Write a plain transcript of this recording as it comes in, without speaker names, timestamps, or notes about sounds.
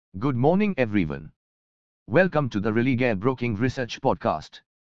Good morning, everyone. Welcome to the Religare Broking Research Podcast.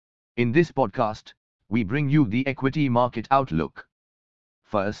 In this podcast, we bring you the equity market outlook.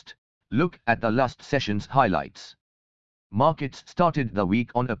 First, look at the last session's highlights. Markets started the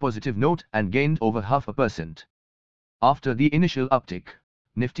week on a positive note and gained over 0.5%. After the initial uptick,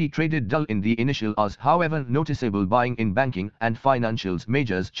 Nifty traded dull in the initial hours. However, noticeable buying in banking and financials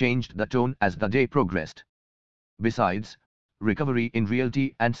majors changed the tone as the day progressed. Besides, recovery in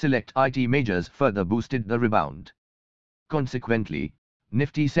realty and select IT majors further boosted the rebound. Consequently,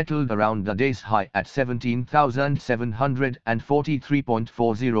 Nifty settled around the day's high at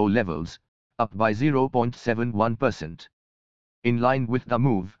 17,743.40 levels, up by 0.71%. In line with the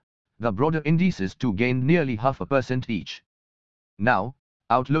move, the broader indices too gained nearly 0.5% each. Now,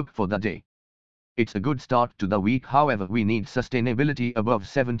 outlook for the day. It's a good start to the week, however we need sustainability above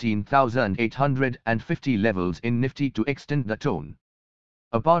 17,850 levels in Nifty to extend the tone.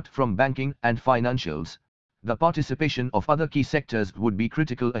 Apart from banking and financials, the participation of other key sectors would be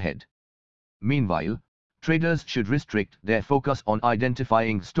critical ahead. Meanwhile, traders should restrict their focus on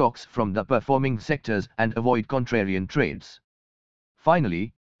identifying stocks from the performing sectors and avoid contrarian trades.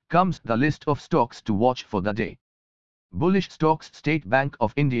 Finally, comes the list of stocks to watch for the day. Bullish stocks: State Bank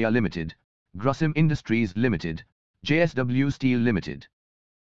of India Limited, Grasim Industries Limited, JSW Steel Limited.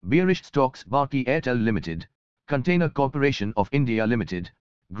 Bearish stocks: Bharti Airtel Limited, Container Corporation of India Limited,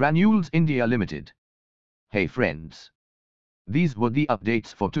 Granules India Limited. Hey friends! These were the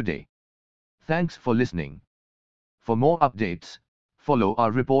updates for today. Thanks for listening. For more updates, follow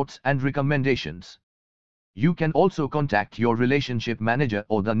our reports and recommendations. You can also contact your relationship manager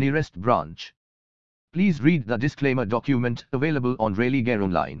or the nearest branch. Please read the disclaimer document available on Religare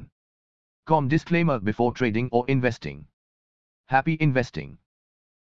Online. Disclaimer before trading or investing. Happy investing.